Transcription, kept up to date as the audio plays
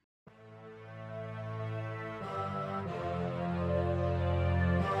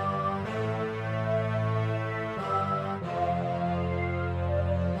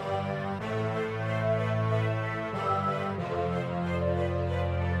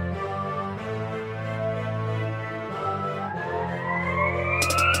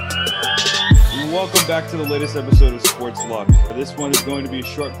welcome back to the latest episode of Sports Luck. This one is going to be a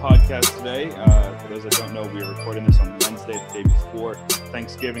short podcast today. For those that don't know, we are recording this on Wednesday, the day before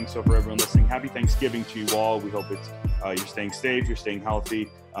Thanksgiving. So for everyone listening, happy Thanksgiving to you all. We hope you're staying safe, you're staying healthy.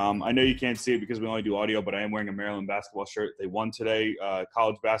 I know you can't see it because we only do audio, but I am wearing a Maryland basketball shirt. They won today.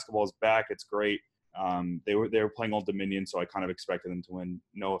 College basketball is back. It's great. They were playing Old Dominion, so I kind of expected them to win.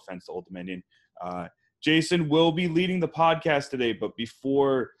 No offense to Old Dominion. Jason will be leading the podcast today, but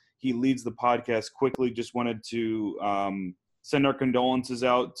before he leads the podcast, quickly just wanted to send our condolences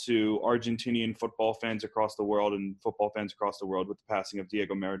out to Argentinian football fans across the world and football fans across the world with the passing of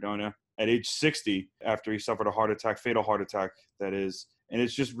Diego Maradona at age 60 after he suffered a fatal heart attack, that is. And it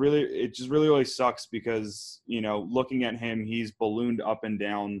just really sucks because, you know, looking at him, he's ballooned up and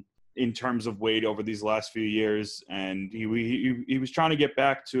down in terms of weight over these last few years. And he was trying to get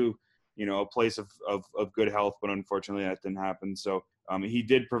back to, you know, a place of good health, but unfortunately that didn't happen. So he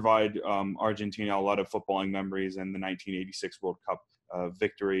did provide Argentina a lot of footballing memories and the 1986 World Cup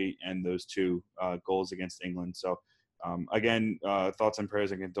victory and those two goals against England. So again, thoughts and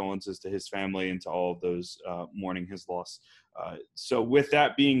prayers and condolences to his family and to all of those mourning his loss. So with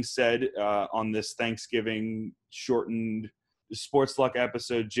that being said, on this Thanksgiving shortened Sports Luck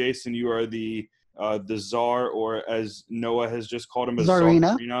episode, Jason, you are the czar, or as Noah has just called him,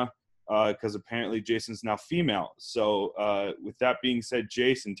 Czarina. Because apparently Jason's now female. So with that being said,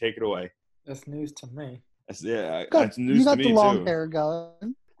 Jason, take it away. That's news to me. That's news to me too. You got the long hair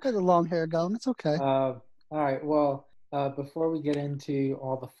going. Got the long hair going. It's okay. All right. Well, before we get into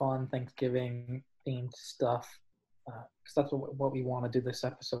all the fun Thanksgiving-themed stuff, because that's what we want to do this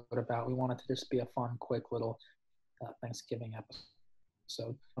episode about. We want it to just be a fun, quick little Thanksgiving episode.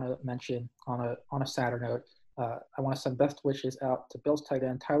 So I want to mention on a sadder note, I want to send best wishes out to Bills tight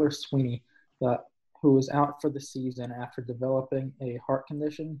end Tyler Sweeney, who is out for the season after developing a heart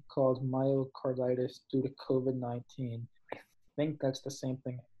condition called myocarditis due to COVID-19. I think that's the same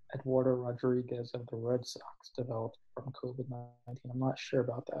thing Eduardo Rodriguez of the Red Sox developed from COVID-19. I'm not sure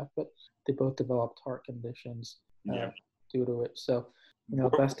about that, but they both developed heart conditions due to it. So, you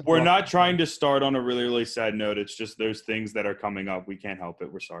know, we're not trying to start on a really, really sad note. It's just those things that are coming up. We can't help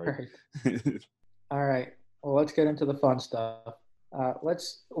it. We're sorry. All right. Well, let's get into the fun stuff.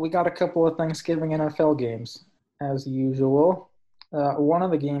 We got a couple of Thanksgiving NFL games, as usual. One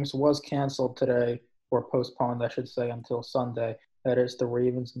of the games was canceled today, or postponed, I should say, until Sunday. That is the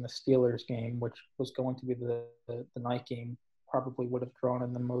Ravens and the Steelers game, which was going to be the night game. Probably would have drawn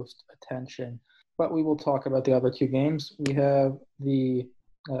in the most attention. But we will talk about the other two games. We have the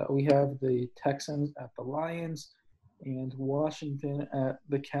Texans at the Lions and Washington at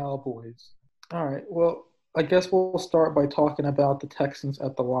the Cowboys. All right. Well, I guess we'll start by talking about the Texans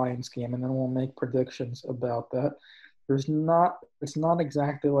at the Lions game, and then we'll make predictions about that. It's not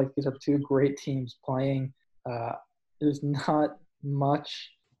exactly like these are two great teams playing. There's not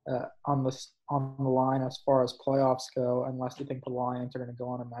much on the line as far as playoffs go, unless you think the Lions are going to go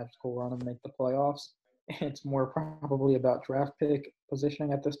on a magical run and make the playoffs. It's more probably about draft pick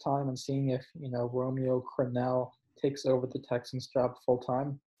positioning at this time and seeing if, you know, Romeo Crennel takes over the Texans job full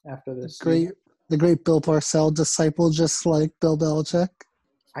time after this season. The great Bill Parcells disciple, just like Bill Belichick.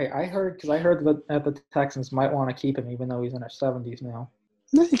 I heard that the Texans might want to keep him, even though he's in his 70s now.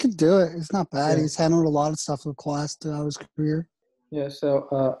 No, he can do it. It's not bad. Yeah. He's handled a lot of stuff with class throughout his career. Yeah, so,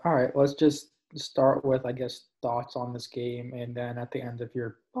 all right, let's just start with, I guess, thoughts on this game, and then at the end of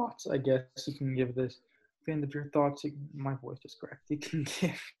your thoughts, I guess you can give this. At the end of your thoughts, my voice is correct. You can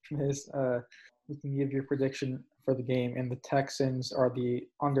give this. You can give your prediction for the game, and the Texans are the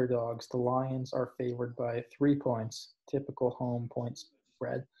underdogs. The Lions are favored by 3 points, typical home points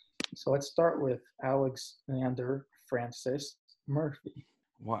spread. So let's start with Alexander Francis Murphy.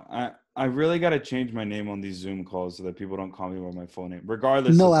 Well, I really got to change my name on these Zoom calls so that people don't call me by my full name.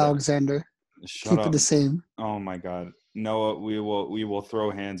 Regardless. No, Alexander. Shut Keep up. it the same. Oh my God, Noah, we will throw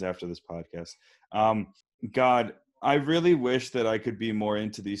hands after this podcast. God, I really wish that I could be more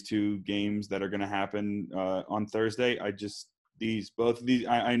into these two games that are going to happen on Thursday. Both of these.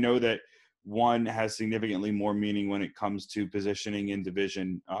 I know that one has significantly more meaning when it comes to positioning in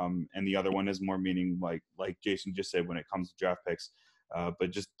division, and the other one has more meaning, like Jason just said, when it comes to draft picks. But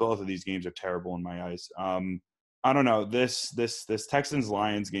just both of these games are terrible in my eyes. I don't know, this Texans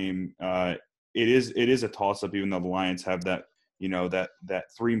Lions game. It is a toss up, even though the Lions have that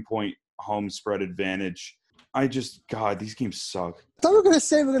 3-point home spread advantage. These games suck. I thought we were going to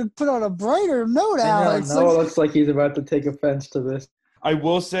say we're going to put on a brighter note, Alex. No, it looks like he's about to take offense to this. I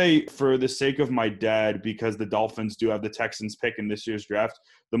will say, for the sake of my dad, because the Dolphins do have the Texans pick in this year's draft,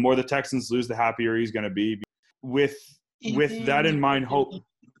 the more the Texans lose, the happier he's going to be. With that in mind,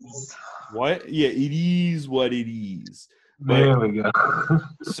 What? Yeah, it is what it is. There we go.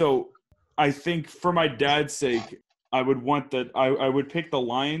 So I think for my dad's sake, I would want that. I would pick the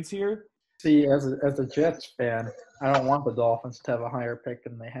Lions here. See, as a Jets fan, I don't want the Dolphins to have a higher pick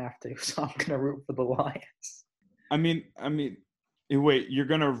than they have to, so I'm gonna root for the Lions. I mean, wait, you're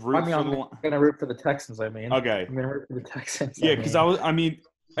gonna root I'm gonna root for the Texans. Okay. I'm gonna root for the Texans. Yeah, because I mean,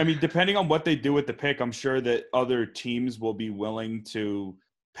 depending on what they do with the pick, I'm sure that other teams will be willing to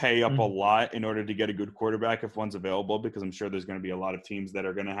pay up a lot in order to get a good quarterback if one's available, because I'm sure there's going to be a lot of teams that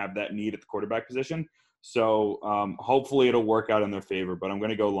are going to have that need at the quarterback position. So hopefully it'll work out in their favor, but I'm going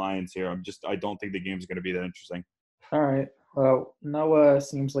to go Lions here. I don't think the game's going to be that interesting. All right. Well, Noah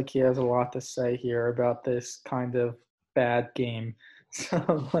seems like he has a lot to say here about this kind of bad game.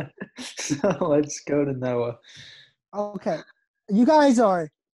 So let's go to Noah. Okay. You guys are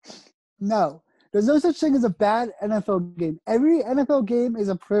 – no. There's no such thing as a bad NFL game. Every NFL game is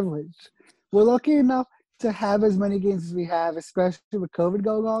a privilege. We're lucky enough to have as many games as we have, especially with COVID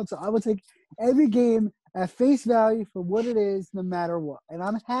going on. So I would take every game at face value for what it is, no matter what. And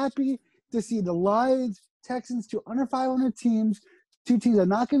I'm happy to see the Lions, Texans, two under 500 teams, two teams that are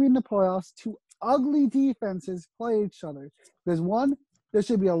not going to be in the playoffs, two ugly defenses play each other. Because one, there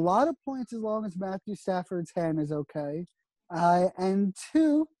should be a lot of points as long as Matthew Stafford's hand is okay. And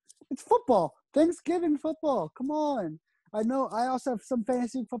two, it's football. Thanksgiving football. Come on. I know I also have some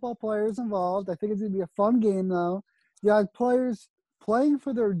fantasy football players involved. I think it's going to be a fun game, though. You got players playing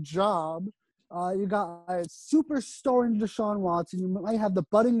for their job. You got a superstar in Deshaun Watson. You might have the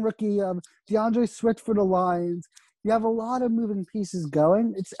budding rookie DeAndre Swift for the Lions. You have a lot of moving pieces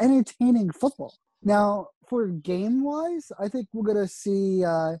going. It's entertaining football. Now, for game-wise, I think we're going to see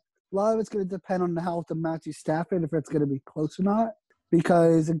a lot of it's going to depend on the health of Matthew Stafford, if it's going to be close or not.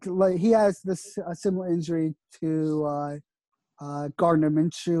 Because he has this similar injury to Gardner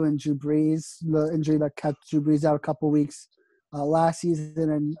Minshew and Drew Brees, the injury that kept Drew Brees out a couple weeks last season,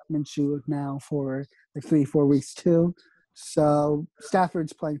 and Minshew now for like 3-4 weeks too. So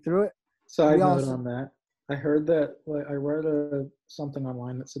Stafford's playing through it. Side note on that. I heard that I read something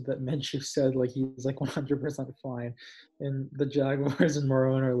online that said that Minshew said he's 100% fine, and the Jaguars and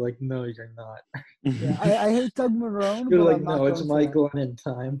Marone are like, no, you're not. Yeah, I hate Doug Marone. You're like, no, it's Mike Glennon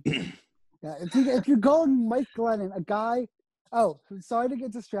time. Yeah, if you're going Mike Glennon, a guy. Oh, sorry to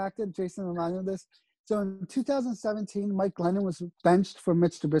get distracted. Jason reminded me of this. So in 2017, Mike Glennon was benched for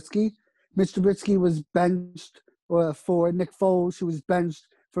Mitch Trubisky. Mitch Trubisky was benched for Nick Foles, who was benched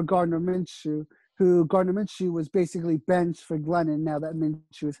for Gardner Minshew. Gardner Minshew was basically benched for Glennon now that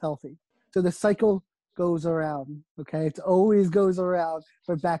Minshew is healthy. So the cycle goes around, okay? It always goes around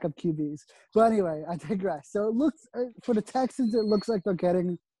for backup QBs. But anyway, I digress. So it looks for the Texans, it looks like they're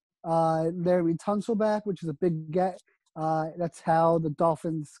getting Laremy Tunsil back, which is a big get. That's how the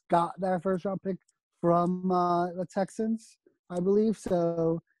Dolphins got their first-round pick from the Texans, I believe.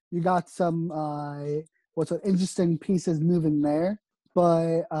 So you got some interesting pieces moving there.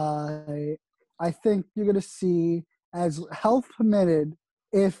 But I think you're going to see, as health permitted,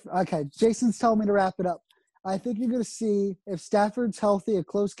 Jason's telling me to wrap it up. I think you're going to see, if Stafford's healthy, a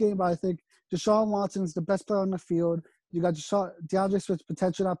close game, but I think Deshaun Watson is the best player on the field. You got DeAndre Swift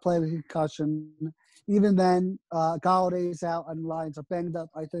potentially not playing with concussion. Even then, Galladay's out and the Lions are banged up.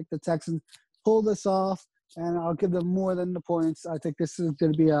 I think the Texans pull this off, and I'll give them more than the points. I think this is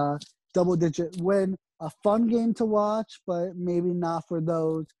going to be a double-digit win. A fun game to watch, but maybe not for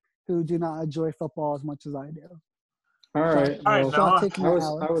those who do not enjoy football as much as I do. All right. I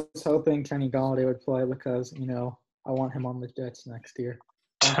was hoping Kenny Galladay would play because, I want him on the Jets next year.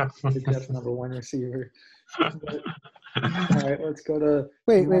 The Jets #1 receiver. But, all right, let's go to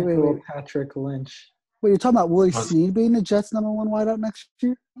wait. Patrick Lynch. Wait, you're talking about Willie Snead being the Jets #1 wideout next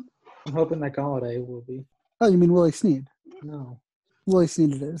year? I'm hoping that Galladay will be. Oh, you mean Willie Snead? No. Willie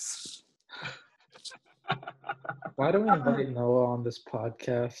Snead it is. Why do we invite Noah on this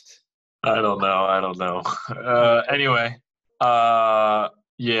podcast? I don't know. Anyway,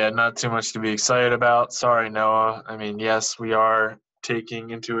 not too much to be excited about. Sorry, Noah. I mean, yes, we are taking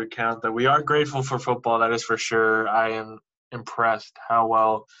into account that we are grateful for football. That is for sure. I am impressed how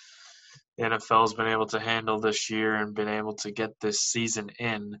well the NFL has been able to handle this year and been able to get this season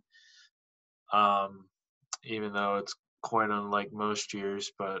in, even though it's quite unlike most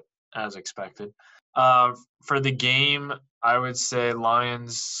years, but as expected. For the game, I would say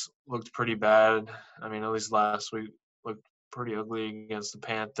Lions looked pretty bad. I mean, at least last week looked pretty ugly against the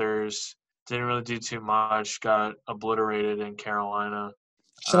Panthers. Didn't really do too much. Got obliterated in Carolina.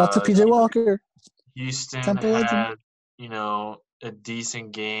 Shout out to PJ Walker. Houston Temple had, a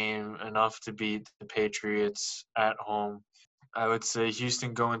decent game, enough to beat the Patriots at home. I would say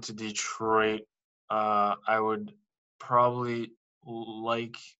Houston going to Detroit. I would probably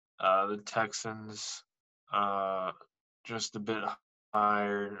like the Texans just a bit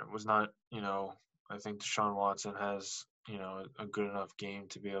higher. It was not, I think Deshaun Watson has, a good enough game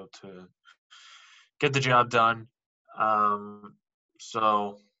to be able to get the job done.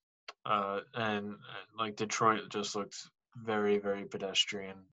 So, and like Detroit just looked very, very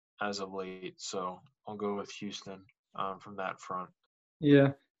pedestrian as of late. So I'll go with Houston from that front. Yeah,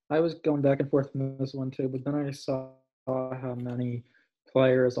 I was going back and forth on this one too, but then I saw how many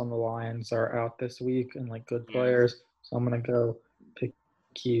players on the Lions are out this week and like good players. So I'm gonna go pick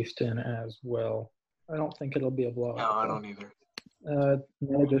Houston as well. I don't think it'll be a blowout. No, I don't either.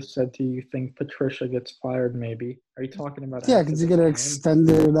 I just said, do you think Patricia gets fired? Maybe. Are you talking about? Yeah, because you get an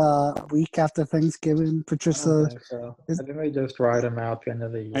extended week after Thanksgiving. Patricia. I think so. I think they just ride him out the end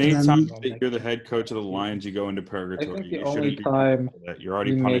of the year. Anytime you're the head coach of the Lions, you go into purgatory. I think the you only time you're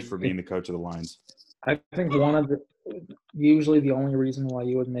already punished for being the coach of the Lions. I think usually the only reason why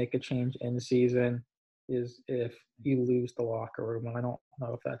you would make a change in season is if you lose the locker room, and I don't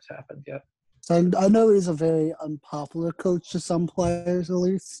know if that's happened yet. So I know he's a very unpopular coach to some players, at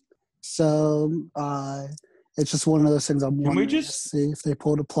least. So it's just one of those things I'm wanting to see if they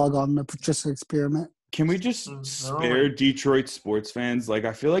pull the plug on the Patricia experiment. Can we just spare Detroit sports fans? Like,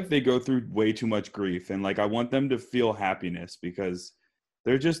 I feel like they go through way too much grief, and like I want them to feel happiness because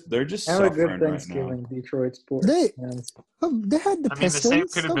they're just Have a suffering good Thanksgiving, right now. Detroit sports fans. They had the Pistons. The same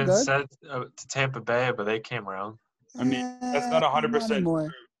could have been said to Tampa Bay, but they came around. I mean, that's not 100%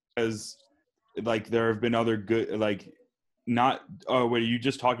 true because like there have been other good not. Oh, wait, are you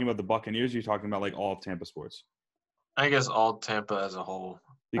just talking about the Buccaneers? Or are you talking about like all of Tampa sports? I guess all Tampa as a whole.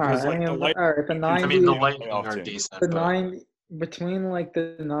 Because the Lightning are decent. Between like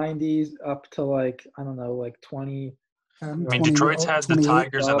the 90s up to like I don't know, like 20. I mean, Detroit's had the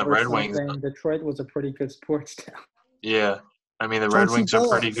Tigers and the Red Wings. Detroit was a pretty good sports town. Yeah, I mean the Red Wings are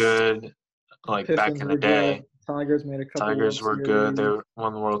pretty good. Like Pistons back in the day, good. Tigers made a couple. Tigers were good. They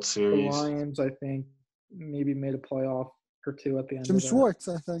won the World Series. The Lions, I think, maybe made a playoff or two at the end. Jim Schwartz,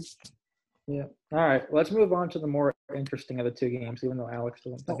 I think. Yeah. All right. Let's move on to the more interesting of the two games, even though Alex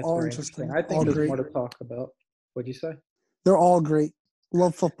doesn't think it's very interesting. I think there's more to talk about. What'd you say? They're all great.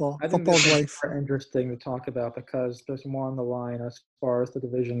 Love football. I think Football's life. More interesting to talk about because there's more on the line as far as the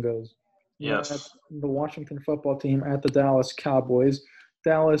division goes. Yes. The Washington football team at the Dallas Cowboys.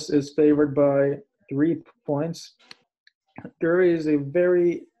 Dallas is favored by 3 points. There is a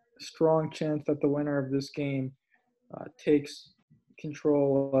very strong chance that the winner of this game takes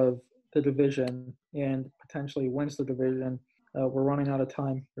control of the division and potentially wins the division. We're running out of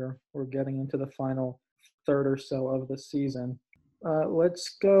time here. We're getting into the final third or so of the season.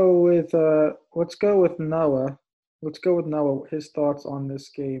 Let's go with Noah. Let's go with Noah. His thoughts on this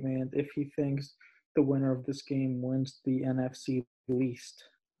game and if he thinks the winner of this game wins the NFC East.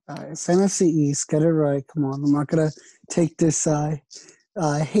 It's NFC East. Get it right. Come on. I'm not gonna take this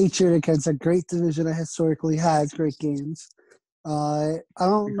hatred against a great division that historically has great games. I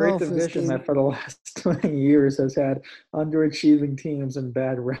don't know if this division that for the last 20 years has had underachieving teams and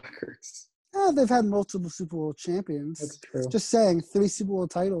bad records. Yeah, they've had multiple Super Bowl champions. That's true. Just saying, 3 Super Bowl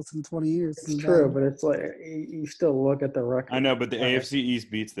titles in 20 years. It's true, but it's like you still look at the record. I know, but the AFC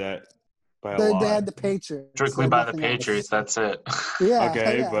East beats that by a lot. They had the Patriots. Strictly by the Patriots, that's it. Yeah.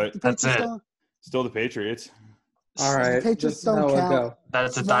 Okay, yeah. but that's it. Still the Patriots. All right. The Patriots don't count. Go.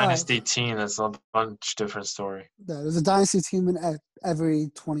 That's a dynasty team. That's a much different story. Yeah, there's a dynasty team in every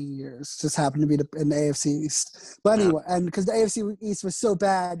 20 years. Just happened to be in the AFC East. But anyway, and because the AFC East was so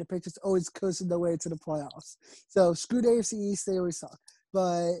bad, the Patriots always coasted their way to the playoffs. So screw the AFC East. They always suck.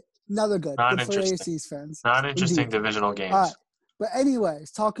 But now they're good. Good for AFC East fans. Not interesting divisional games. All right. But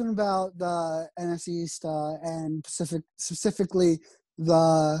anyways, talking about the NFC East and specifically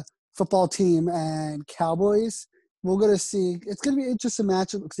the football team and Cowboys, we're going to see – it's going to be an interesting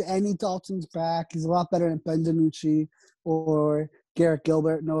matchup because Andy Dalton's back. He's a lot better than Ben DiNucci or Garrett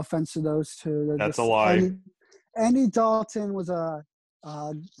Gilbert. No offense to those two. That's a lie. Andy Dalton was a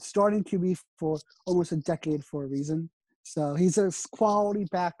starting QB for almost a decade for a reason. So he's a quality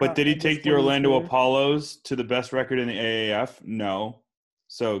backup. But did he take the Orlando Apollos to the best record in the AAF? No.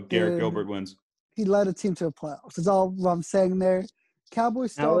 So Garrett Gilbert wins. He led a team to the playoffs. That's all I'm saying there.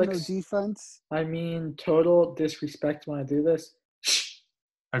 Cowboys still have no defense. I mean, total disrespect when I do this.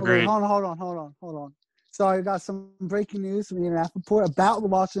 Agreed. Hold on. So I got some breaking news from Ian Rappaport about the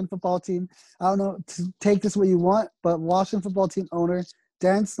Washington football team. I don't know, to take this what you want, but Washington football team owner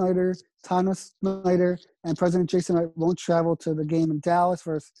Dan Snyder, Thomas Snyder, and President Jason Wright won't travel to the game in Dallas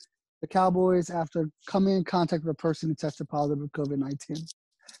versus the Cowboys after coming in contact with a person who tested positive with COVID-19.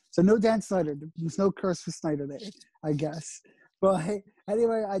 So no Dan Snyder. There's no curse for Snyder there, I guess. But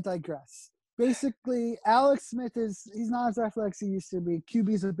anyway, I digress. Basically, Alex Smith he's not as athletic as he used to be.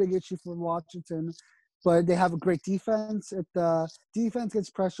 QB is a big issue for Washington, but they have a great defense. If the defense gets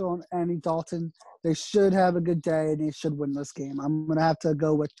pressure on Andy Dalton, they should have a good day and they should win this game. I'm going to have to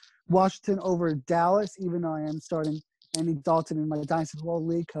go with Washington over Dallas, even though I am starting Andy Dalton in my Dynasty Football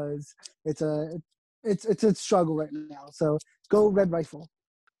League because it's a struggle right now. So go Red Rifle.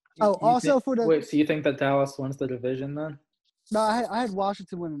 Oh, also for the wait. So you think that Dallas wins the division then? no, I had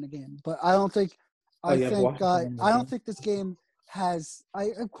Washington winning the game, but I don't think I don't think this game has.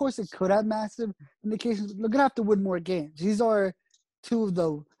 Of course, it could have massive indications. They're gonna have to win more games. These are two of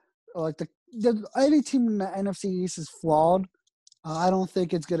the any team in the NFC East is flawed. I don't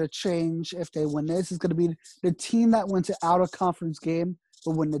think it's gonna change if they win this. It's gonna be the team that wins an out of conference game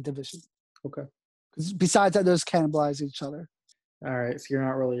will win the division. Okay. Because besides that, those cannibalize each other. All right, so you're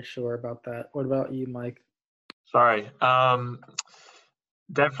not really sure about that. What about you, Mike? Sorry.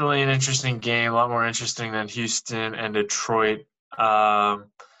 Definitely an interesting game, a lot more interesting than Houston and Detroit. I've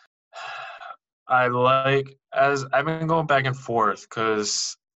been going back and forth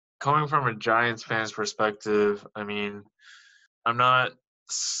because coming from a Giants fan's perspective, I mean, I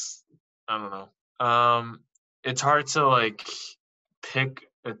don't know. It's hard to pick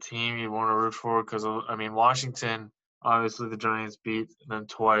a team you want to root for because I mean, Washington, obviously the Giants beat them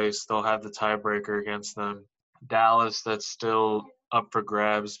twice. They'll have the tiebreaker against them. Dallas, that's still up for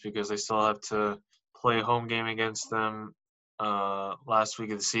grabs because they still have to play a home game against them last week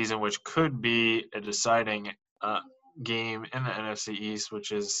of the season, which could be a deciding game in the NFC East,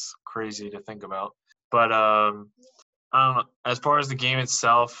 which is crazy to think about. But I don't know. As far as the game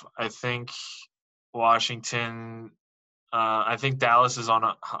itself, I think Washington I think Dallas is on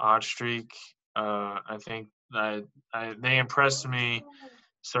a hot streak. I think they impressed me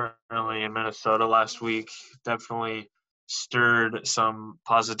certainly in Minnesota last week. Definitely stirred some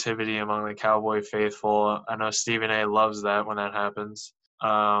positivity among the Cowboy faithful. I know Stephen A. loves that when that happens.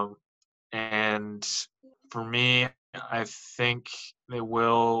 And for me, I think they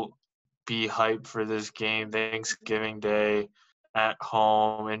will be hyped for this game Thanksgiving Day at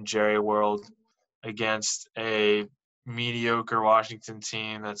home in Jerry World against a mediocre Washington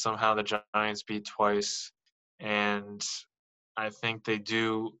team that somehow the Giants beat twice. And I think they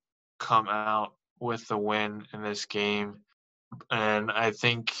do come out with the win in this game. And I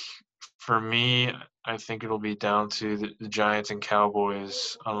think for me, I think it'll be down to the Giants and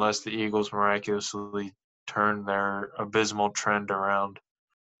Cowboys unless the Eagles miraculously turn their abysmal trend around.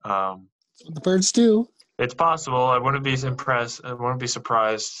 The Birds do. It's possible. I wouldn't be impressed. I wouldn't be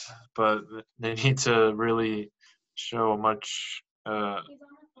surprised, but they need to really show a much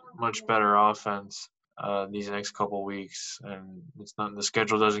better offense these next couple weeks, and the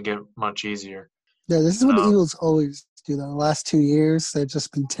schedule doesn't get much easier. Yeah, this is what the Eagles always do. The last 2 years, they've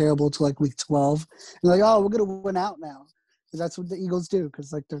just been terrible to week 12. And we're gonna win out now. Because that's what the Eagles do. Because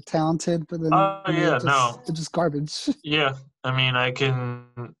they're talented, but then they're just garbage. Yeah, I mean,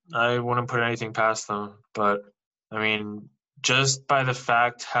 I wouldn't put anything past them, but I mean, just by the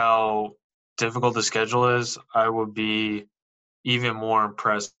fact how difficult the schedule is, I would be even more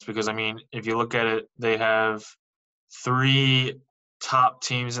impressed because, I mean, if you look at it, they have 3 top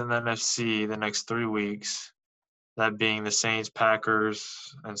teams in the NFC the next 3 weeks, that being the Saints,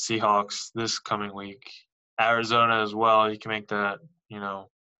 Packers, and Seahawks this coming week. Arizona as well, you can make that,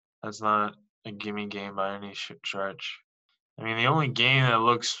 that's not a gimme game by any stretch. I mean, the only game that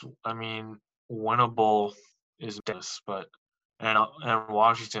looks, winnable is this, and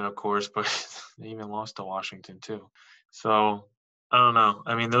Washington, of course, but they even lost to Washington too. So I don't know.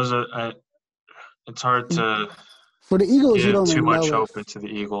 I mean, it's hard to for the Eagles. You don't too much hope into the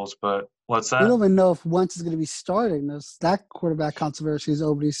Eagles, but what's that? You don't even know if Wentz is going to be starting. That quarterback controversy has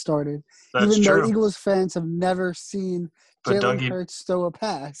already started. That's even true. Though Eagles fans have never seen Jalen Hurts throw a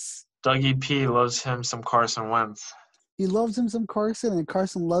pass. Dougie P loves him some Carson Wentz. He loves him some Carson, and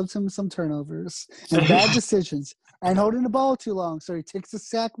Carson loves him some turnovers and bad decisions and holding the ball too long, so he takes a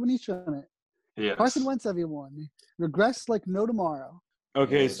sack when he shouldn't. Yes. Carson Wentz, everyone. Regress like no tomorrow.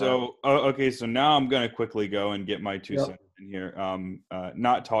 Okay, so now I'm going to quickly go and get my 2 cents in here.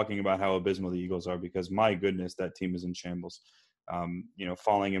 Not talking about how abysmal the Eagles are because, my goodness, that team is in shambles.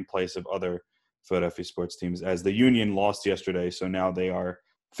 Falling in place of other Philadelphia sports teams as the Union lost yesterday, so now they are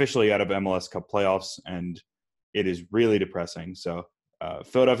officially out of MLS Cup playoffs, and it is really depressing. So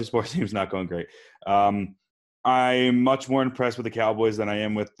Philadelphia sports team is not going great. I'm much more impressed with the Cowboys than I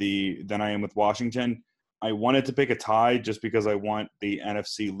am with Washington. I wanted to pick a tie just because I want the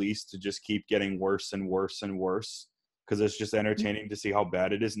NFC least to just keep getting worse and worse and worse because it's just entertaining to see how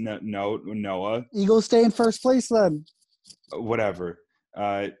bad it is. No, Noah. Eagles stay in first place then. Whatever.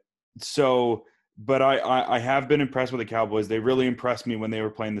 But I have been impressed with the Cowboys. They really impressed me when they were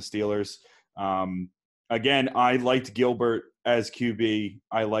playing the Steelers. Again, I liked Gilbert as QB.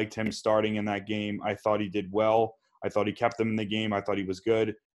 I liked him starting in that game. I thought he did well. I thought he kept them in the game. I thought he was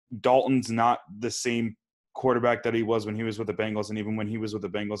good. Dalton's not the same quarterback that he was when he was with the Bengals, and even when he was with the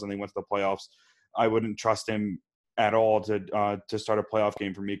Bengals and they went to the playoffs, I wouldn't trust him at all to start a playoff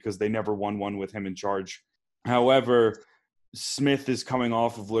game for me because they never won one with him in charge. However, Smith is coming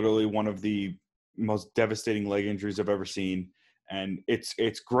off of literally one of the most devastating leg injuries I've ever seen, and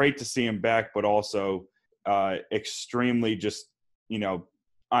it's great to see him back, but also extremely just,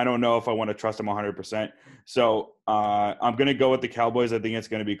 I don't know if I want to trust him 100%. So I'm going to go with the Cowboys. I think it's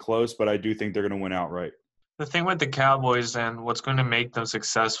going to be close, but I do think they're going to win outright. The thing with the Cowboys and what's going to make them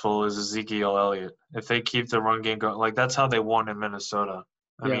successful is Ezekiel Elliott. If they keep the run game going, like that's how they won in Minnesota.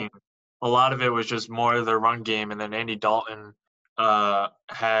 I mean, a lot of it was just more of their run game, and then Andy Dalton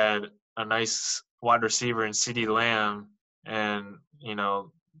had a nice wide receiver in CeeDee Lamb, and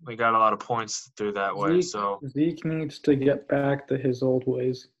we got a lot of points through that way. So Zeke needs to get back to his old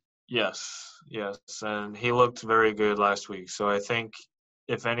ways. Yes, and he looked very good last week. So I think,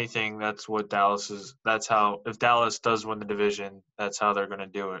 if anything, that's what if Dallas does win the division, that's how they're going to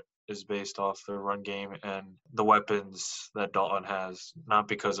do it, is based off the run game and the weapons that Dalton has, not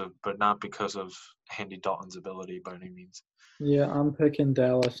because of Andy Dalton's ability by any means. Yeah, I'm picking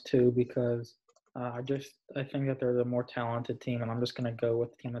Dallas too because I think that they're the more talented team, and I'm just going to go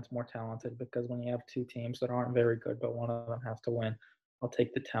with the team that's more talented because when you have two teams that aren't very good, but one of them has to win, I'll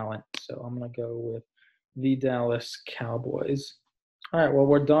take the talent. So I'm going to go with the Dallas Cowboys. All right, well,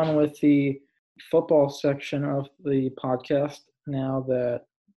 we're done with the football section of the podcast now that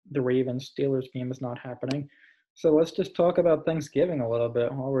the Ravens-Steelers game is not happening. So let's just talk about Thanksgiving a little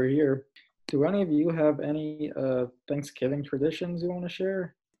bit while we're here. Do any of you have any Thanksgiving traditions you want to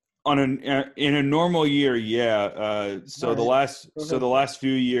share? In a normal year, yeah. The last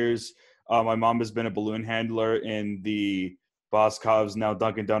few years, my mom has been a balloon handler in the Boscov's, now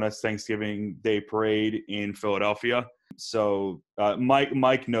Dunkin' Donuts, Thanksgiving Day Parade in Philadelphia. So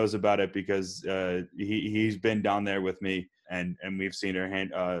Mike knows about it because he's been down there with me, and we've seen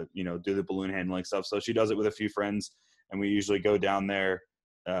her do the balloon handling stuff. So she does it with a few friends, and we usually go down there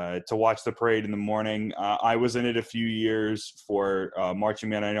to watch the parade in the morning. I was in it a few years for marching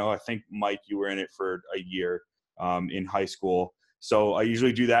band. I think Mike, you were in it for a year in high school. So I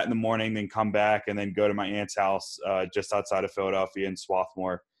usually do that in the morning, then come back and then go to my aunt's house just outside of Philadelphia in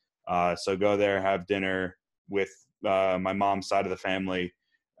Swarthmore. So go there, have dinner with my mom's side of the family,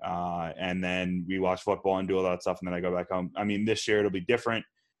 and then we watch football and do all that stuff, and then I go back home. I mean, this year it'll be different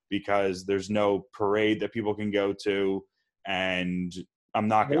because there's no parade that people can go to, and I'm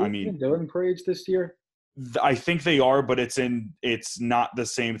not. Are you doing parades this year? I think they are, but it's not the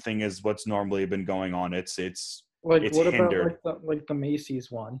same thing as what's normally been going on. It's like it's what hindered. about like the Macy's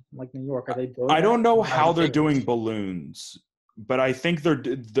one, like New York? Are they doing? I don't know how they're doing balloons, but I think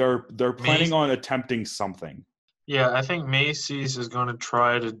they're planning on attempting something. Yeah, I think Macy's is going to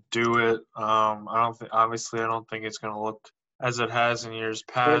try to do it. I don't think it's going to look as it has in years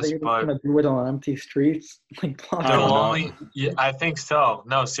past. Are they going to do it on empty streets? I think so.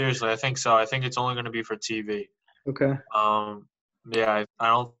 No, seriously, I think so. I think it's only going to be for TV. Okay. Yeah, I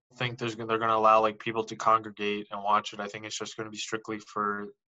don't think they're going to allow like people to congregate and watch it. I think it's just going to be strictly for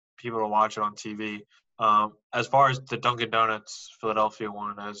people to watch it on TV. As far as the Dunkin' Donuts Philadelphia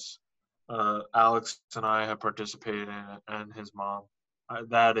one, as Alex and I have participated in it, and his mom,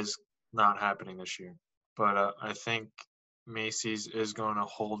 that is not happening this year. But I think Macy's is going to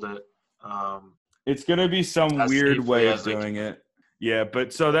hold it. It's going to be some weird way of doing it. Yeah,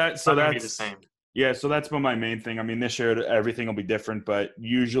 but that's be the same. Yeah, so that's been my main thing. I mean, this year everything will be different, but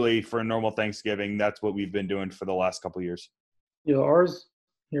usually for a normal Thanksgiving, that's what we've been doing for the last couple of years. Yeah, ours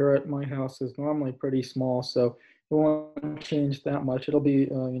here at my house is normally pretty small, so it won't change that much. It'll be,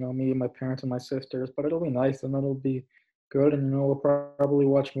 me and my parents and my sisters, but it'll be nice and it'll be good. And, we'll probably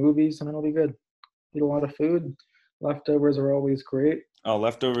watch movies and it'll be good. Eat a lot of food. Leftovers are always great. Oh,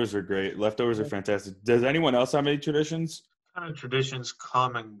 leftovers are great. Leftovers are fantastic. Does anyone else have any traditions? Kind of traditions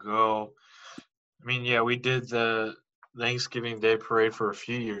come and go. I mean, yeah, we did the Thanksgiving Day Parade for a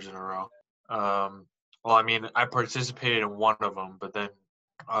few years in a row. I participated in one of them, but then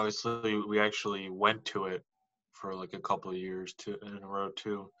obviously we actually went to it for like a couple of years in a row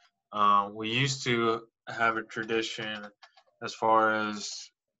too. We used to have a tradition as far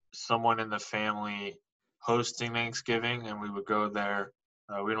as someone in the family hosting Thanksgiving, and we would go there.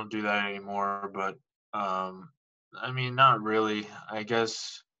 We don't do that anymore, but I mean, not really. I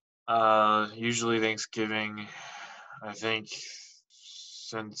guess usually Thanksgiving, I think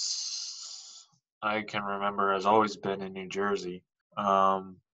since I can remember, has always been in New Jersey.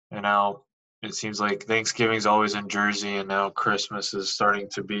 And now it seems like Thanksgiving's always in Jersey, and now Christmas is starting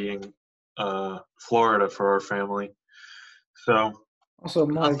to be in Florida for our family. So Also,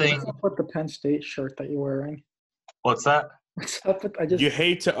 Mike, nothing. what's up with the Penn State shirt that you're wearing? What's that? What's up with? You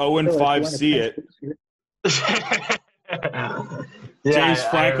hate to realized you're 0-5 wearing a see Penn it. State shirt. James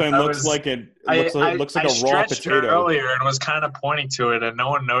Franklin looks like a raw stretched potato. earlier and was kind of pointing to it, and no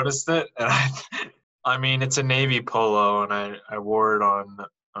one noticed it. And I mean, it's a navy polo, and I wore it on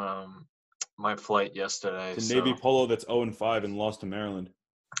my flight yesterday. It's a navy polo that's 0-5 and lost to Maryland.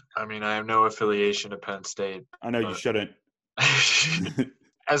 I mean, I have no affiliation to Penn State. I know you shouldn't.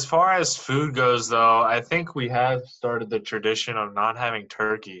 As far as food goes, though, I think we have started the tradition of not having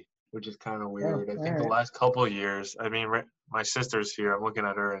turkey, which is kind of weird. I think the last couple of years, I mean, my sister's here. I'm looking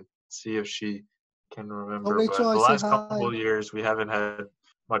at her and see if she can remember. But the last couple of years, we haven't had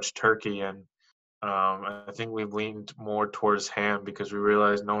much turkey, and I think we've leaned more towards ham because we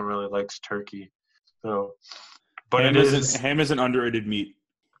realized no one really likes turkey. So, but ham is an underrated meat.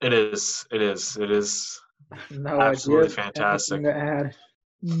 It is. No absolutely idea. Fantastic. To add.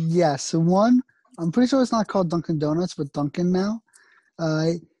 Yes, one, I'm pretty sure it's not called Dunkin' Donuts, but Dunkin' now.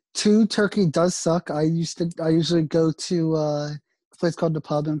 2, turkey does suck. I usually go to a place called The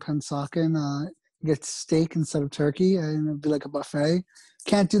Pub in Pennsauken, get steak instead of turkey, and it'd be like a buffet.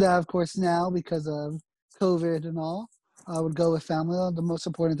 Can't do that, of course, now because of COVID and all. I would go with family. The most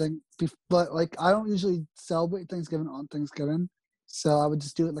important thing, but like I don't usually celebrate Thanksgiving on Thanksgiving, so I would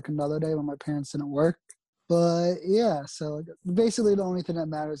just do it like another day when my parents didn't work. But yeah, so basically the only thing that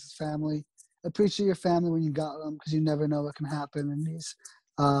matters is family. Appreciate your family when you got them because you never know what can happen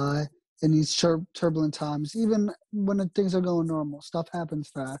in these turbulent times. Even when things are going normal, stuff happens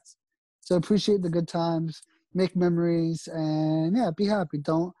fast. So appreciate the good times, make memories, and yeah, be happy.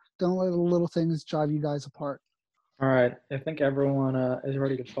 Don't let the little things drive you guys apart. All right, I think everyone is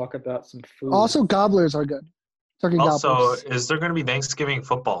ready to talk about some food. Also, gobblers are good. Turkey also, gobblers. Is there going to be Thanksgiving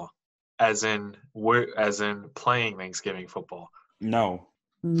football? As in playing Thanksgiving football? No.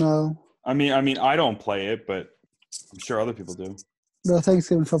 I mean, I don't play it, but I'm sure other people do. The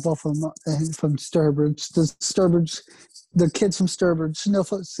Thanksgiving football from Sturbridge, the kids from Sturbridge, no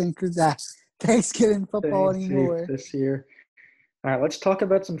foot sinkers. Thanksgiving football anymore this year. All right, let's talk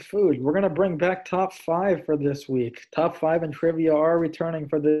about some food. We're gonna bring back top 5 for this week. Top 5 and trivia are returning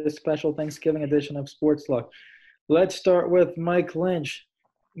for this special Thanksgiving edition of Sports Luck. Let's start with Mike Lynch.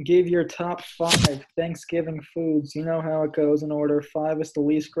 Give your top 5 Thanksgiving foods. You know how it goes in order. 5 is the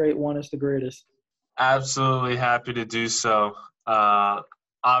least great, 1 is the greatest. Absolutely happy to do so.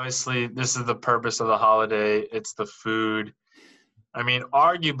 Obviously, this is the purpose of the holiday. It's the food. I mean,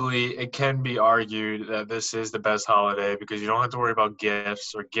 arguably, it can be argued that this is the best holiday because you don't have to worry about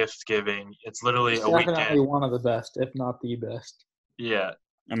gifts or gift giving. It's literally a weekend. Definitely one of the best, if not the best. Yeah.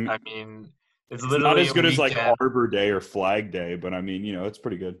 I mean it's literally not as good as like Arbor Day or Flag Day, but I mean, it's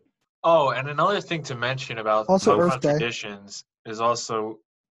pretty good. Oh, and another thing to mention about traditions is also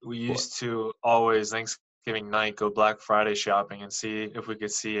we used to always Thanksgiving night go Black Friday shopping and see if we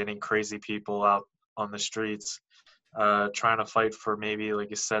could see any crazy people out on the streets trying to fight for maybe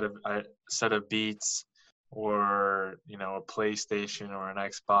like a set of Beats or a PlayStation or an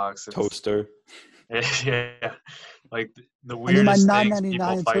Xbox. Toaster. Yeah, like the weirdest things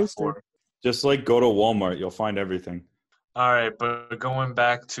people fight for. Just like go to Walmart, you'll find everything. All right, but going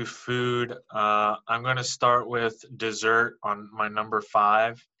back to food, I'm going to start with dessert on my number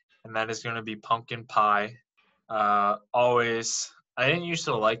 5, and that is going to be pumpkin pie. I didn't used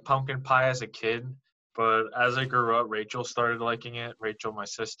to like pumpkin pie as a kid, but as I grew up, Rachel started liking it. Rachel, my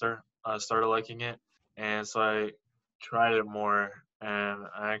sister, started liking it, and so I tried it more, and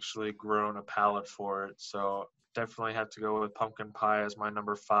I actually grown a palate for it. So definitely have to go with pumpkin pie as my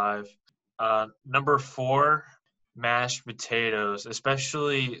number 5. Number 4, mashed potatoes,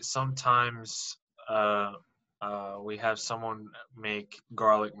 especially sometimes we have someone make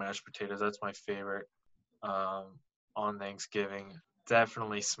garlic mashed potatoes. That's my favorite on Thanksgiving.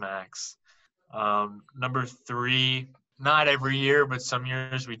 Definitely smacks. Number 3, not every year, but some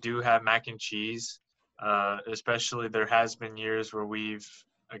years we do have mac and cheese. Especially there has been years where we've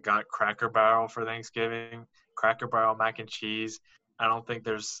got Cracker Barrel for Thanksgiving. Cracker Barrel mac and cheese. I don't think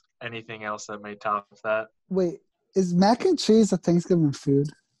there's anything else that may top that. Wait, is mac and cheese a Thanksgiving food?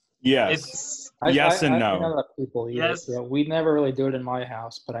 Yes. Yes and no. I know that people eat it. Yeah, we never really do it in my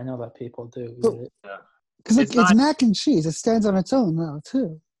house, but I know that people do eat it. Yeah. Because It's it's not- mac and cheese. It stands on its own now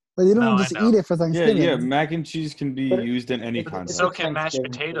too. But you don't No, I just know. eat it for Yeah, Thanksgiving. yeah. Mac and cheese can be But it- used in any It's context. So a can mashed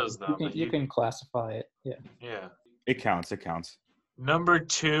Thanksgiving potatoes, food. though, but You you- can classify it. Yeah. Yeah. It counts. It counts. Number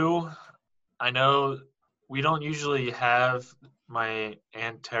 2, I know we don't usually have my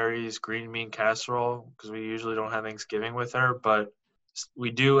Aunt Terry's green bean casserole because we usually don't have Thanksgiving with her, but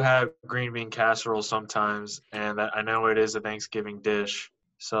we do have green bean casserole sometimes, and I know it is a Thanksgiving dish.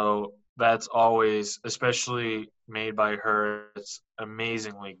 So that's always, especially made by her, it's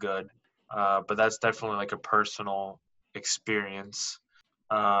amazingly good. But that's definitely like a personal experience.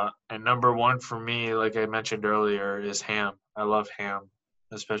 And number 1 for me, like I mentioned earlier, is ham. I love ham,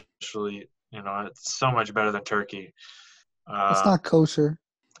 especially, it's so much better than turkey. It's not kosher.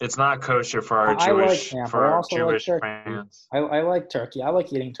 It's not kosher for our I like Jewish ham, but for I our also like Jewish turkey. fans. I like turkey. I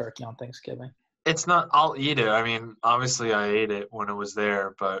like eating turkey on Thanksgiving. It's not. I'll eat it. I mean, obviously, I ate it when it was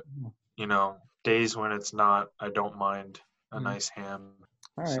there, but days when it's not, I don't mind a nice ham.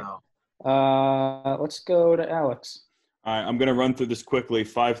 All right. So Let's go to Alex. All right, I'm going to run through this quickly.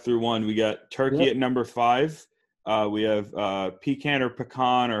 5 through 1. We got turkey at number 5. We have pecan or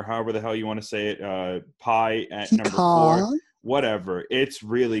pecan or however the hell you want to say it. Pie at number 4. Whatever. It's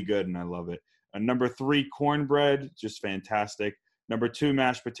really good and I love it. Number 3, cornbread, just fantastic. Number 2,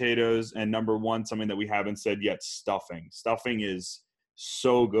 mashed potatoes. And number 1, something that we haven't said yet, stuffing. Stuffing is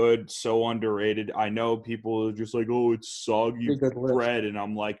so good, so underrated. I know people are just like, oh, it's soggy bread. And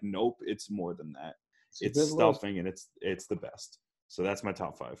I'm like, nope, it's more than that. It's stuffing and it's the best. So that's my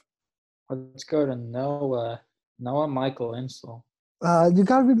top 5. Let's go to Noah. Noah Michael Insel. You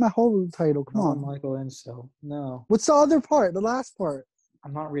gotta read my whole title. Come Noah on. Michael Insel. No. What's the other part? The last part.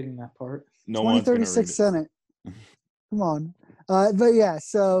 I'm not reading that part. No one's gonna read 2036 it. Senate. Come on. But yeah,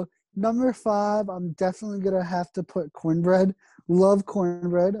 so number 5, I'm definitely gonna have to put cornbread. Love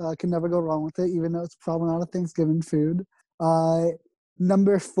cornbread. Can never go wrong with it, even though it's probably not a Thanksgiving food.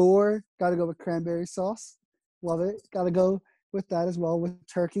 Number 4, gotta go with cranberry sauce. Love it. Gotta go with that as well. With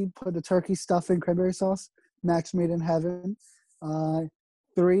turkey, put the turkey stuffing, cranberry sauce. Max made in heaven.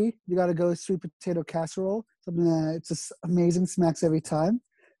 3, you gotta go with sweet potato casserole. Something that it's just amazing, smacks every time.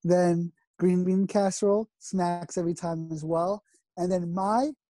 Then green bean casserole, smacks every time as well. And then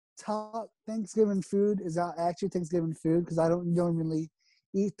my top Thanksgiving food is not actually Thanksgiving food because I don't normally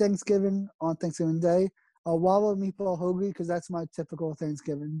eat Thanksgiving on Thanksgiving Day. Wawa meatball hoagie because that's my typical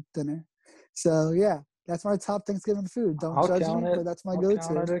Thanksgiving dinner. So yeah, that's my top Thanksgiving food. Don't judge me, but that's my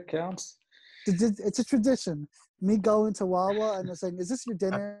go-to. It counts. It's a tradition. Me going to Wawa and they're saying, "Is this your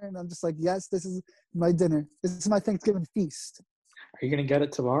dinner?" And I'm just like, "Yes, this is my dinner. This is my Thanksgiving feast." Are you gonna get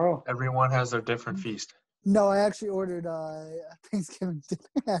it tomorrow? everyone has their different feast. No, I actually ordered Thanksgiving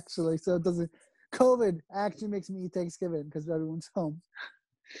dinner actually, so it doesn't. COVID actually makes me eat Thanksgiving because everyone's home.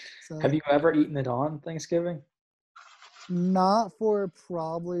 So, Have you ever eaten it on Thanksgiving? not for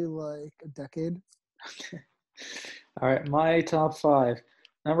probably like a decade. All right, my top 5.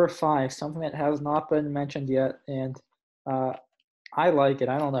 Number 5, something that has not been mentioned yet, and I like it.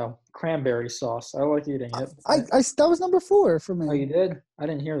 I don't know, cranberry sauce. I like eating it. That was number 4 for me. Oh, you did? I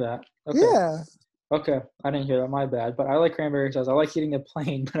didn't hear that. Okay. Yeah. Okay, I didn't hear that. My bad. But I like cranberry sauce. I like eating it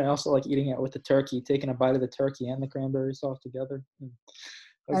plain, but I also like eating it with the turkey, taking a bite of the turkey and the cranberry sauce together.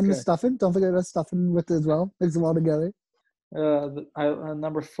 Okay. And the stuffing. Don't forget the stuffing with it as well. Mix them all together.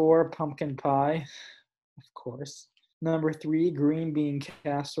 Number 4, pumpkin pie, of course. Number 3, green bean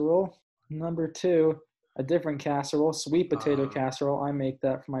casserole. Number 2, a different casserole, sweet potato casserole. I make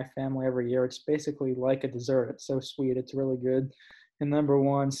that for my family every year. It's basically like a dessert. It's so sweet. It's really good. And number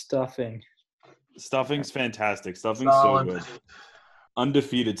 1, stuffing. Stuffing's fantastic. Stuffing's so good.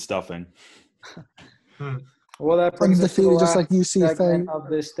 Undefeated stuffing. Well, that brings us to the Undefeated, just last like UCFA. segment of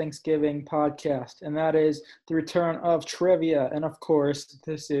this Thanksgiving podcast, and that is the return of trivia. And of course,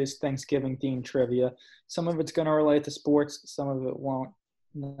 this is Thanksgiving-themed trivia. Some of it's going to relate to sports, some of it won't.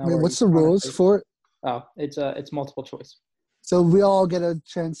 Wait, what's the rules for it? Oh, it's multiple choice. So we all get a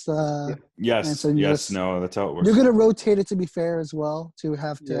chance to Yes, answer. no, that's how it works. You're going to rotate it to be fair as well, to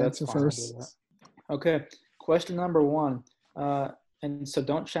have to Yeah, that's answer fine. I'll do first. that. Okay, question number 1. And so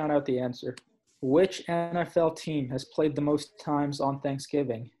don't shout out the answer. Which NFL team has played the most times on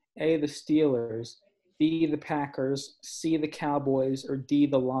Thanksgiving? A, the Steelers, B, the Packers, C, the Cowboys, or D,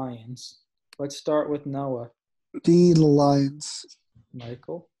 the Lions? Let's start with Noah. D, the Lions.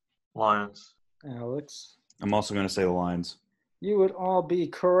 Michael, Lions. Alex. I'm also going to say the Lions. You would all be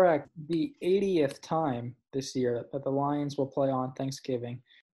correct. The 80th time this year that the Lions will play on Thanksgiving.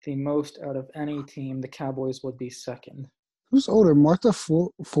 The most out of any team. The Cowboys would be second. Who's older, Martha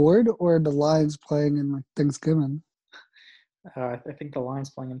Ford or the Lions playing in like Thanksgiving? I think the Lions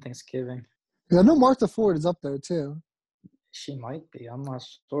playing in Thanksgiving. I know Martha Ford is up there too. She might be. I'm not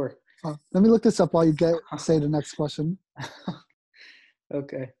sure. Let me look this up while you say the next question.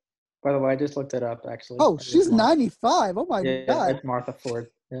 Okay. By the way, I just looked it up, actually. Oh, she's 95. Oh, my Yeah, God. it's Martha Ford.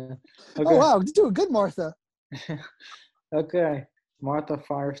 Yeah. Oh, Okay. wow. You're doing good, Martha. Okay. Martha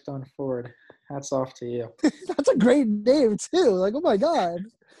Firestone Ford. Hats off to you. That's a great name, too. Like, oh, my God.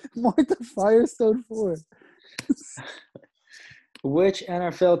 Martha Firestone Ford. Which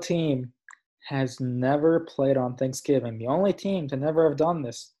NFL team has never played on Thanksgiving? The only team to never have done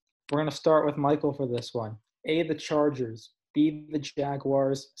this. We're going to start with Michael for this one. A, the Chargers. B, the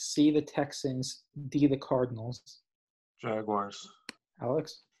Jaguars. C, the Texans. D, the Cardinals. Jaguars.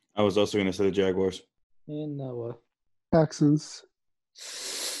 Alex? I was also going to say the Jaguars. And Noah. Texans.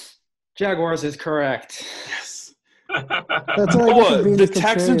 Jaguars is correct. Yes. That's what I get for being the a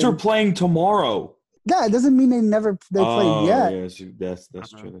Texans are contrarian. playing tomorrow. Yeah, it doesn't mean they played yet. Yeah,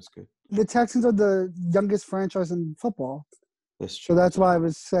 that's true. That's good. The Texans are the youngest franchise in football. That's true. So that's why I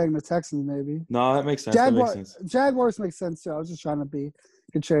was saying the Texans, maybe. No, that makes sense. That makes sense. Jaguars makes sense, too. I was just trying to be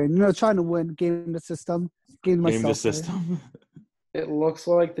contrarian. Trying to win, game the system, game myself. Game the system. It looks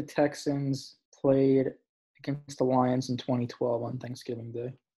like the Texans played against the Lions in 2012 on Thanksgiving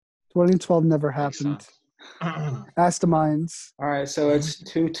Day. 2012 never happened. Ask the Minds. All right, so it's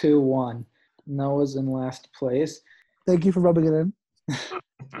 2-2-1. Noah's in last place. Thank you for rubbing it in.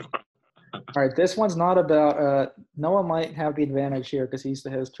 All right, this one's not about Noah might have the advantage here because he's the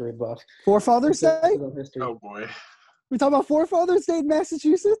history buff. Forefathers Day? Oh, boy. We talking about Forefathers Day in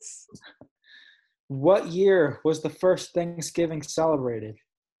Massachusetts? What year was the first Thanksgiving celebrated?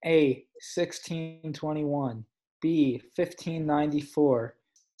 A, 1621. B, 1594.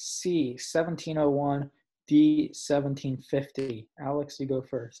 C, 1701. D, 1750. Alex, you go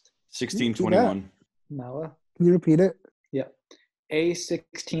first. 1621. Noah? Can you repeat it? Yeah. A,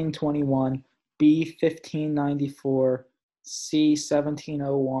 1621. B, 1594. C,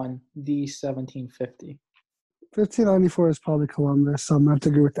 1701. D, 1750. 1594 is probably Columbus, so I'm going to have to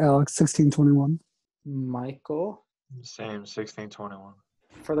agree with Alex. 1621. Michael? Same, 1621.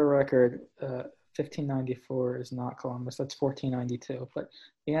 For the record, 1594 is not Columbus. That's 1492. But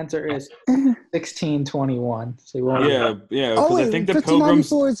the answer is 1621. So you won't Yeah. Oh, Because wait, I think the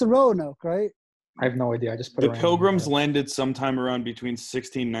Pilgrims. 1594 is the Roanoke, right? I have no idea. I just put The it Pilgrims landed sometime around between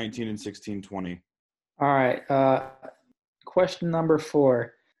 1619 and 1620. All right. Question number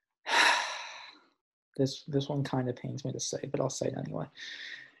 4. This one kind of pains me to say, but I'll say it anyway.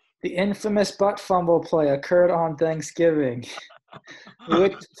 The infamous butt fumble play occurred on Thanksgiving.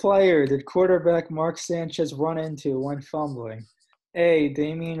 Which player did quarterback Mark Sanchez run into when fumbling? A,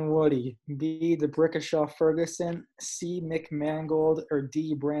 Damien Woody. B, DeBrickashaw Ferguson. C, Mick Mangold. Or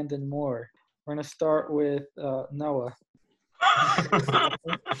D, Brandon Moore. We're going to start with Noah.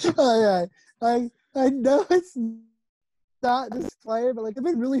 Oh, yeah. I know it's not this player, but it'd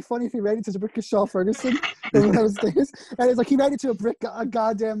been really funny if he ran into DeBrickashaw Ferguson in those days. And it's like he ran into a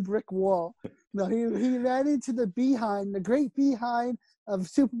goddamn brick wall. No, he ran into the great behind of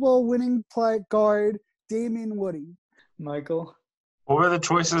Super Bowl winning guard Damien Woody. Michael? What were the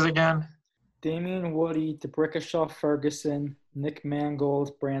choices again? Damien Woody, DeBrickashaw Ferguson, Nick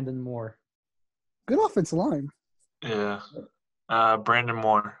Mangold, Brandon Moore. Good offensive line. Yeah. Brandon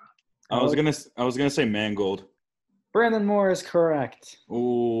Moore. I was gonna say Mangold. Brandon Moore is correct.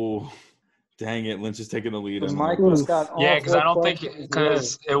 Ooh, dang it! Lynch is taking the lead. On Michael's got all Yeah, because I don't think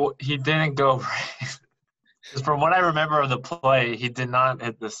questions he didn't go right. 'Cause from what I remember of the play, he did not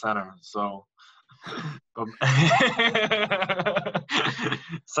hit the center. So,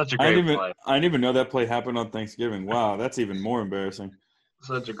 such a great play. I didn't even know that play happened on Thanksgiving. Wow, that's even more embarrassing.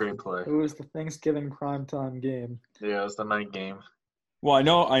 Such a great play. It was the Thanksgiving primetime game. Yeah, it was the night game. Well, I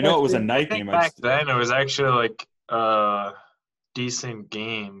know it was a night game. Back then, it was actually like a decent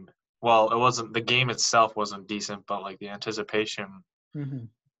game. Well, it wasn't. The game itself wasn't decent, but like the anticipation, Mm-hmm.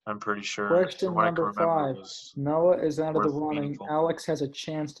 I'm pretty sure. Question number 5. Noah is out of the running. meaningful. Alex has a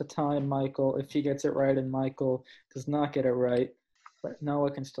chance to tie Michael if he gets it right and Michael does not get it right. But Noah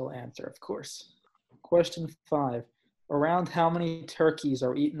can still answer, of course. Question 5. Around how many turkeys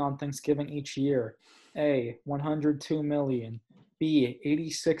are eaten on Thanksgiving each year? A, 102 million. B,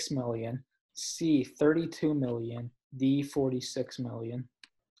 86 million. C, 32 million. D, 46 million.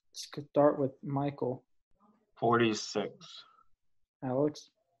 Let's start with Michael. 46. Alex?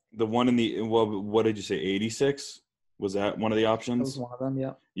 The one in the what did you say? 86? Was that one of the That options? was one of them,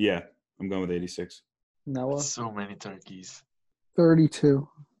 yeah. Yeah, I'm going with 86. Noah? So many turkeys. 32.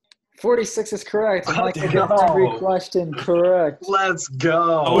 46 is correct. And Michael Let's gets go. every question correct. Let's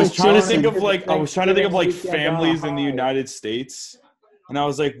go. I was Wait, trying to Jason. think of like Thanksgiving families in the weekend United States. And I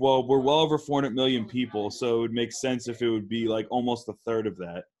was like, well, we're well over 400 million people, so it would make sense if it would be like almost a third of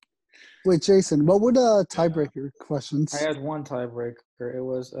that. Wait, Jason, what would tiebreaker questions? I had one tiebreaker. It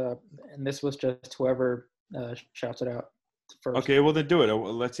was, and this was just whoever shouts it out first. Okay, well then do it.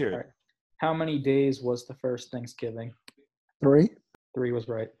 Let's hear it. All right. How many days was the first Thanksgiving? 3? 3 was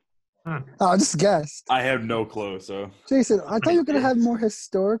right. Oh, I just guessed. I have no clue. So Jason, I thought you were gonna have more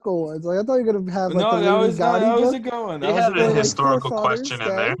historical ones. Like I thought you were gonna have like no, the that Lady was Gaga a good one. He That had was a a good one. historical Forefathers question in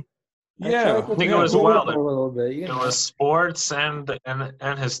Day. there. Yeah, I think it was Pull well. a little bit. You It know. was sports and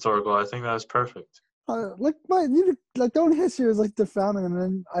historical. I think that was perfect. Like my like the only history was like the founding, and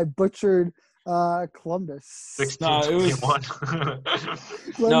then I butchered Columbus.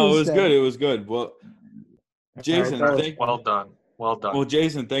 1621. No, it was Day. good. It was good. Well, Jason, that was- Well done. Well done. Well,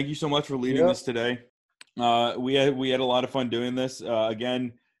 Jason, thank you so much for leading this today. We had a lot of fun doing this.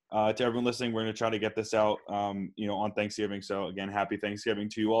 Again, to everyone listening, we're going to try to get this out, on Thanksgiving. So again, happy Thanksgiving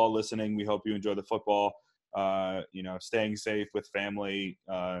to you all listening. We hope you enjoy the football. Staying safe with family.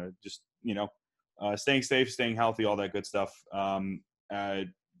 Staying safe, staying healthy, all that good stuff.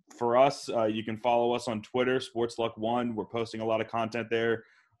 For us, you can follow us on Twitter, SportsLuck1. We're posting a lot of content there.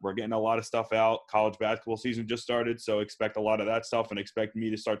 We're getting a lot of stuff out. College basketball season just started, so expect a lot of that stuff, and expect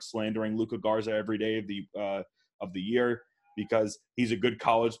me to start slandering Luka Garza every day of the year because he's a good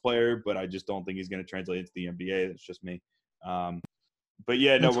college player, but I just don't think he's going to translate into the NBA. That's just me. But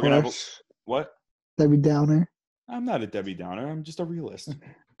yeah, no, That's we're going to have what? Debbie Downer. I'm not a Debbie Downer. I'm just a realist.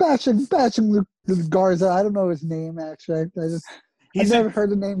 Bashing Luke Garza. I don't know his name actually. I've never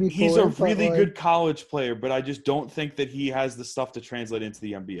heard the name before. He's a really good college player, but I just don't think that he has the stuff to translate into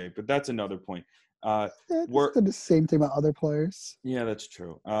the NBA. But that's another point. We're the same thing about other players. Yeah, that's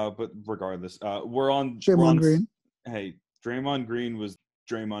true. But regardless, we're on Draymond Green. Hey, Draymond Green was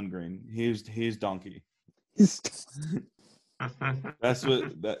Draymond Green. He's donkey. He's That's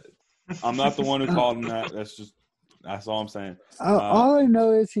what that. I'm not the one who called him that. That's all I'm saying. All I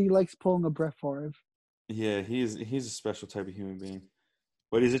know is he likes pulling a Brett Favre. Yeah, he's a special type of human being,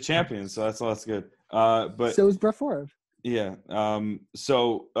 but he's a champion, so that's good. But so is Brett Favre. Yeah.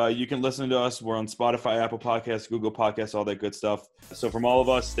 So you can listen to us. We're on Spotify, Apple Podcasts, Google Podcasts, all that good stuff. So from all of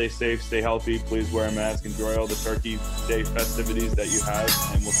us, stay safe, stay healthy. Please wear a mask. Enjoy all the Turkey Day festivities that you have,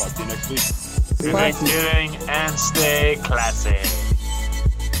 and we'll talk to you next week. Good Thanksgiving and stay classy.